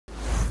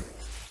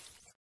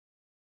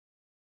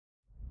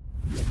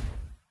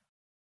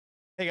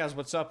Hey guys,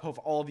 what's up? Hope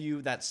all of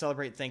you that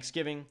celebrate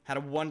Thanksgiving had a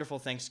wonderful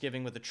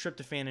Thanksgiving with a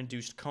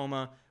tryptophan-induced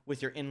coma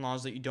with your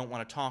in-laws that you don't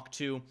want to talk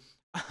to.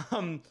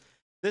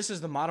 This is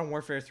the Modern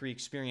Warfare 3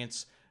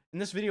 experience.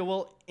 And this video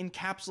will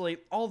encapsulate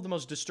all of the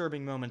most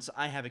disturbing moments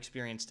I have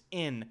experienced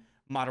in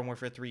Modern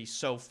Warfare 3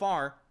 so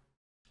far.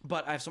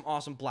 But I have some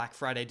awesome Black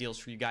Friday deals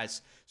for you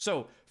guys.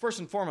 So, first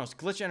and foremost,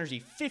 Glitch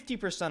Energy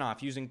 50%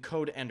 off using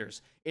code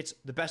ENDERS. It's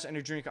the best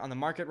energy drink on the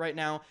market right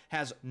now.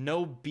 Has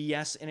no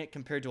BS in it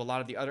compared to a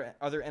lot of the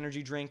other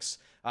energy drinks.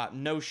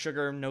 No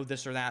sugar, no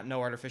this or that,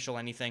 no artificial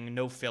anything,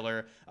 no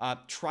filler.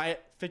 Try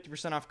it,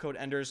 50% off code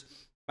ENDERS.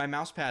 My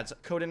mouse pads,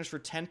 code ENDERS for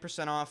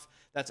 10% off.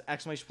 That's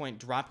 ~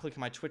 drop click in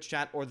my Twitch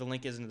chat, or the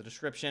link is in the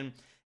description.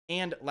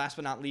 And last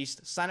but not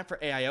least, sign up for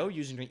AIO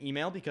using your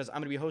email, because I'm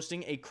going to be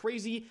hosting a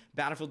crazy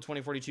Battlefield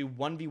 2042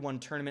 1v1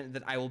 tournament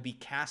that I will be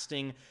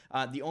casting.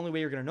 The only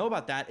way you're going to know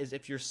about that is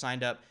if you're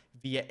signed up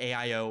via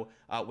AIO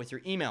with your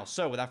email.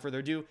 So without further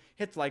ado,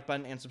 hit the like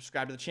button and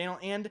subscribe to the channel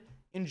and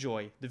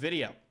enjoy the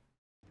video.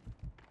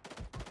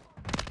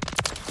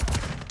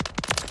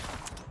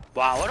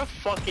 Wow, what a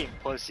fucking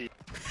pussy.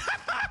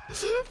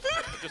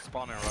 Just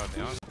spawning around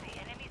now.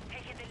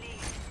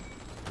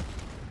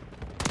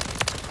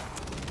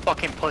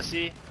 Fucking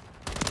pussy.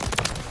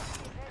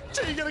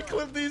 Jay, you gotta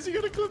clip these, you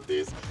gotta clip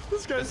these.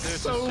 This guy's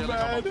so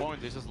bad.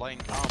 He's just laying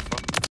down, bro.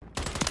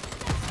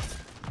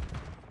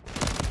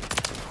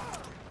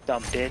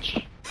 Dumb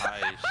bitch.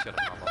 I should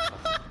have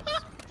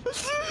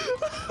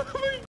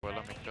Well,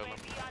 let me kill him.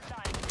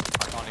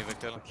 I can't even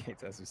kill him.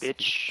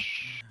 Bitch.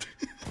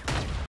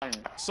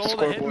 Soul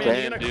the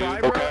Hitman, you gonna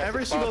cry, bro?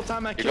 Every single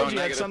time I killed you,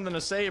 I had something to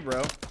say,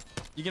 bro.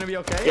 You gonna be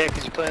okay? Yeah,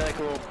 cause you play like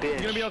a little bitch.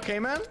 You gonna be okay,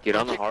 man? Get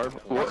on the hard.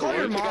 I'll call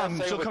your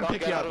mom. She'll come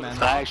pick you up, man.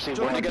 Actually,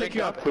 She'll come pick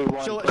you up.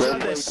 She'll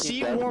have the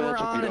seat warmer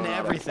on and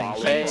everything.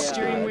 Heated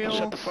steering wheel.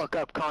 Shut the fuck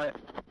up, cunt.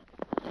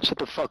 Shut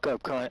the fuck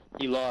up, cunt.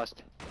 You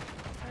lost.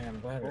 I am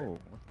better. Oh,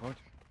 what?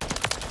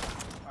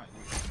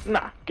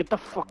 Nah, get the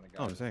fuck.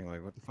 Oh, I'm saying,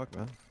 like, what the fuck,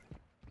 man?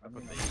 I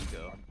mean, There you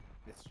go.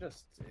 it's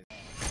just.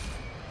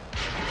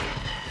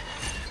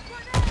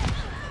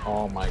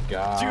 Oh my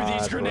god. Dude,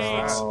 these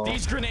grenades, bro.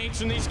 these grenades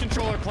from these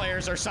controller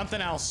players are something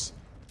else.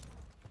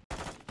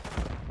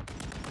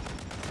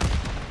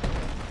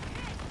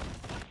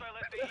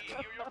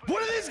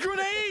 What are these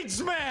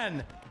grenades,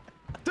 man?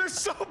 They're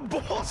so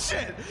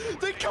bullshit.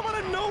 They come out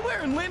of nowhere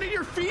and land at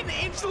your feet and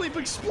instantly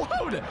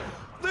explode.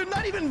 They're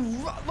not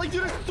even, like,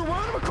 you're just throwing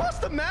them across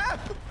the map.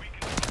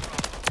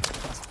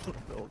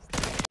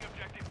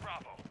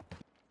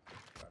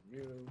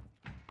 You.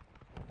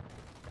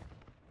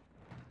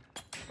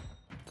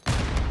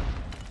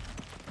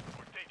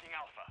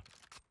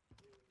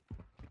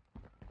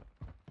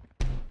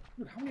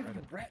 Dude, how many of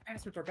the rat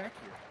bastards are back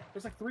here?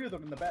 There's like 3 of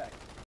them in the back.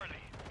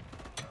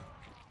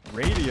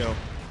 Radio.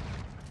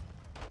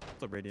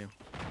 What's up, radio?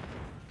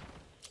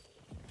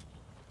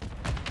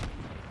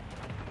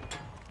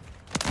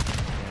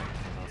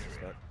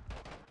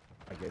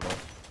 I gave up.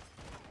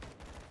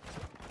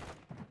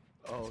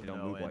 Oh You don't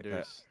no, move like that.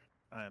 Anders.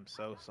 I am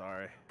so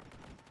sorry.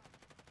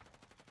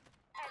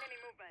 Enemy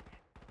movement.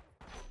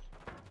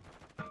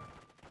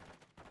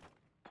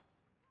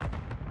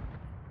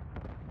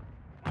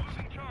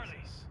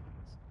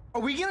 Are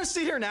we gonna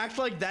sit here and act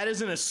like that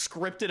isn't a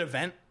scripted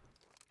event?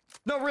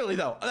 No, really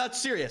though. That's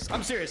serious.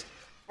 I'm serious.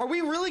 Are we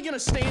really gonna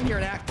stay in here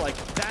and act like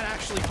that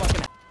actually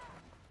fucking?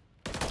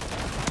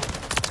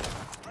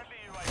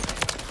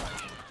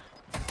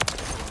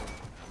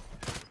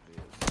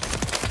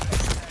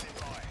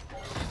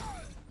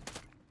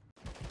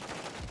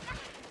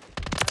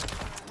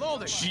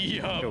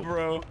 Gee up,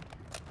 bro.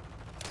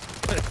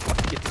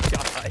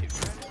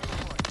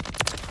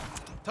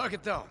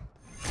 Target down.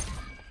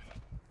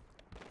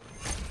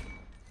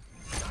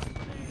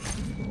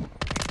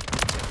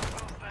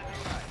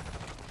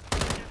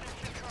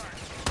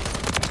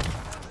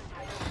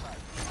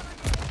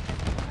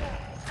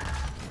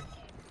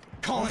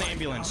 Call an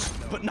ambulance,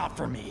 but not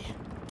for me.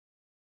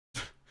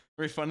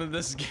 Refunded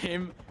this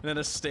game and then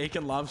a steak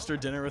and lobster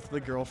dinner with the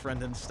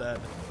girlfriend instead.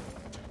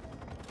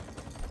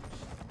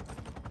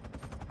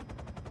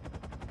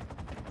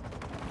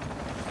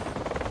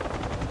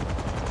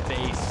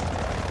 Based.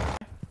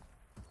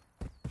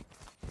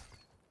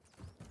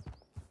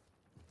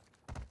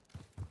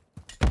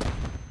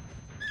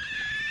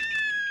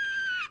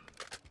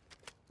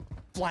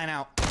 Flying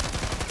out.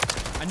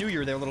 I knew you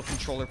were there, little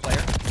controller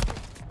player.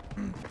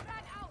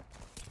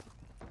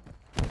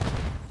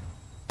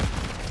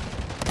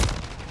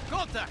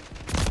 Contact.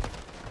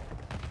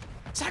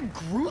 Is that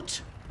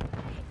Groot?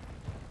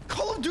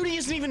 Call of Duty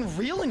isn't even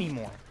real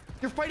anymore.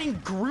 You're fighting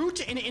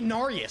Groot and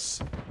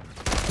Inarius.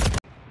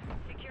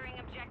 Securing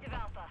objective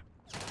Alpha.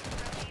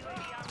 Friendly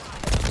UAV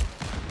online.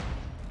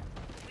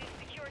 We've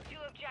secured 2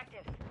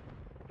 objectives.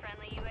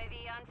 Friendly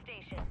UAV on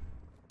station.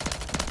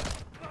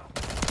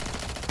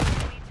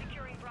 Enemy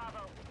securing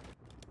Bravo.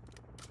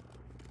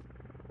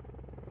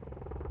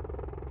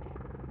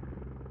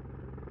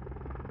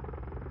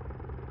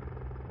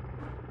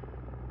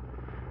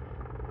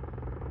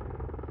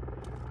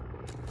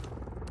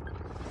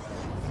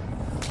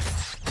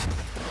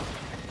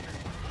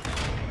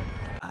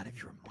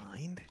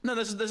 No,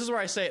 this is where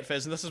I say it,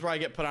 Fizz, and this is where I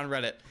get put on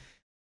Reddit.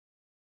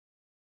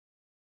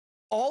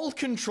 All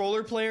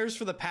controller players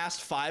for the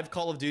past 5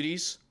 Call of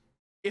Duties,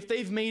 if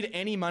they've made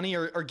any money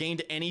or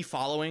gained any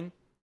following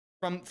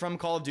from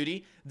Call of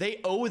Duty,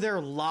 they owe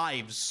their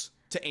lives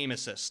to aim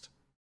assist.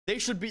 There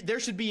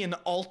should be an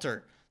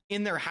altar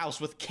in their house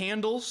with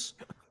candles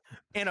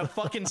and a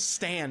fucking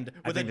stand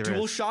with a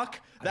DualShock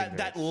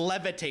that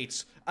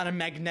levitates on a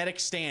magnetic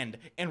stand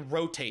and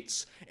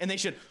rotates. And they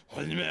should,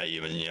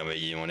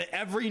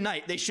 every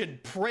night, they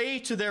should pray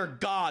to their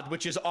god,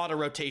 which is auto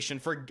rotation,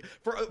 for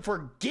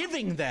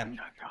giving them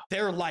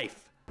their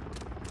life.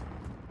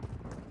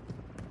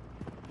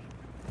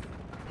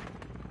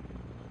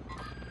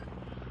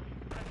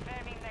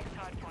 Confirming next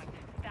hard point.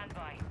 Stand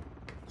by.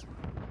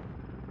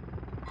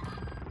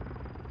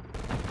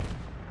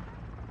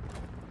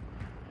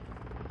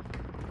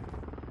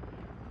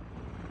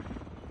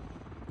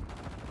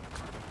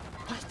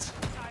 What?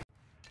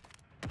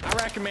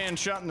 I recommend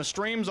shutting the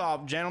streams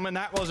off, gentlemen.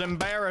 That was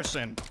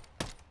embarrassing.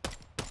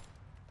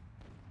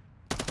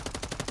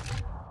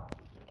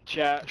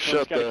 Chat.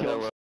 Shut the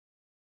hell up.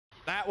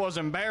 That was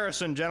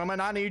embarrassing, gentlemen.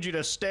 I need you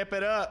to step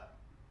it up.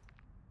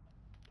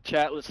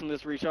 Chat, listen to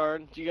this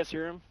retard. Do you guys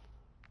hear him?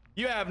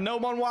 You have no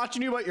one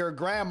watching you but your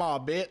grandma,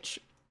 bitch.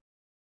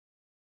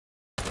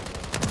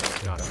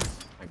 Got him.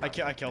 I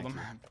killed him.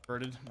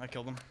 Birded. I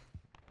killed him.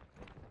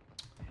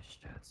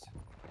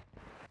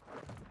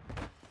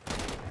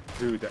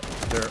 Dude, they're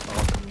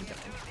awesome.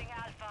 Losing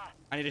Alpha.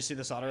 I need to see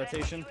this auto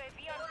rotation.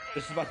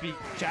 This is about to be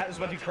chat. This is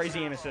about to be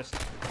crazy aim assist.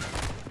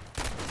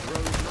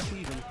 Bro's not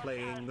even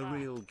playing the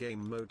real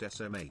game mode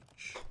SMH.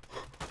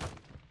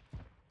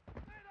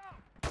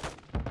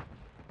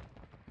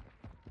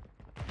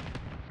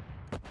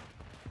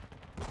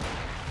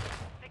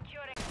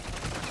 Securing.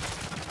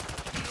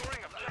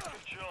 Securing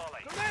objective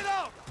Charlie.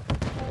 Tomato!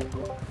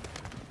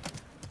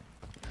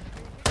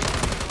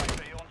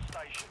 UAV on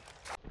station.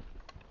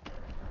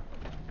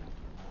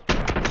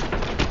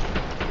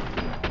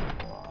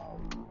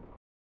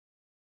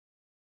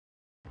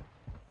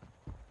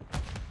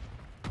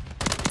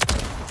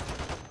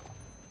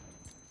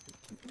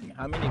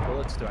 How many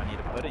bullets do I need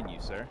to put in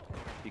you, sir?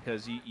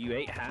 Because you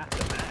ate half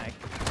the mag.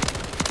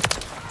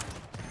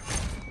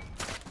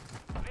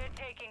 We're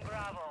taking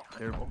Bravo.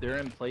 They're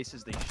in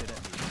places they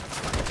shouldn't be. It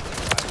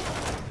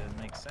doesn't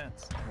make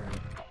sense.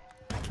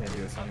 I can't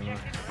do this anymore.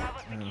 Objective Bravo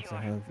I don't have to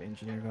secure. have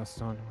engineer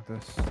vests on with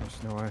this.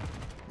 There's no way.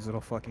 These little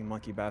fucking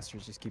monkey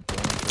bastards just keep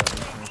going for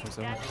that mission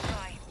Stand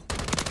by.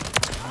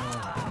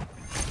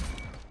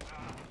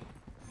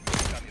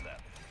 Copy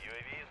that.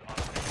 UAV is on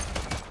station.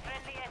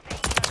 Friendly SAE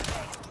on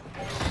way.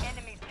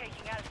 Enemies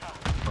taking Alpha.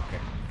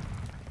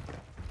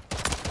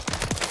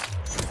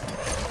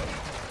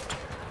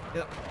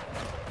 Yep.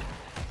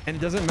 And it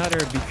doesn't matter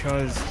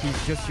because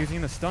he's just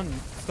using the stun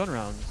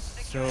rounds.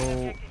 Securing So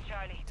objective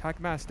Charlie. attack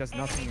mask does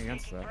nothing Enemies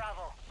against taking that.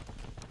 Bravo.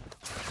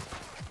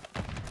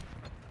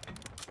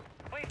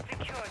 We've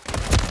secured.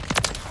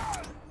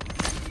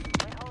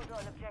 We hold all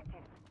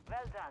objectives.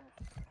 Well done.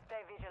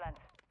 Stay vigilant.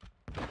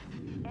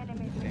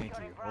 Enemies Thank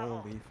securing you. Bravo.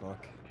 Holy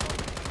fuck.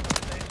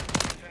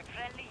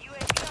 Friendly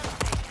UAV on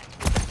station.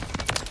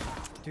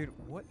 Dude,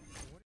 what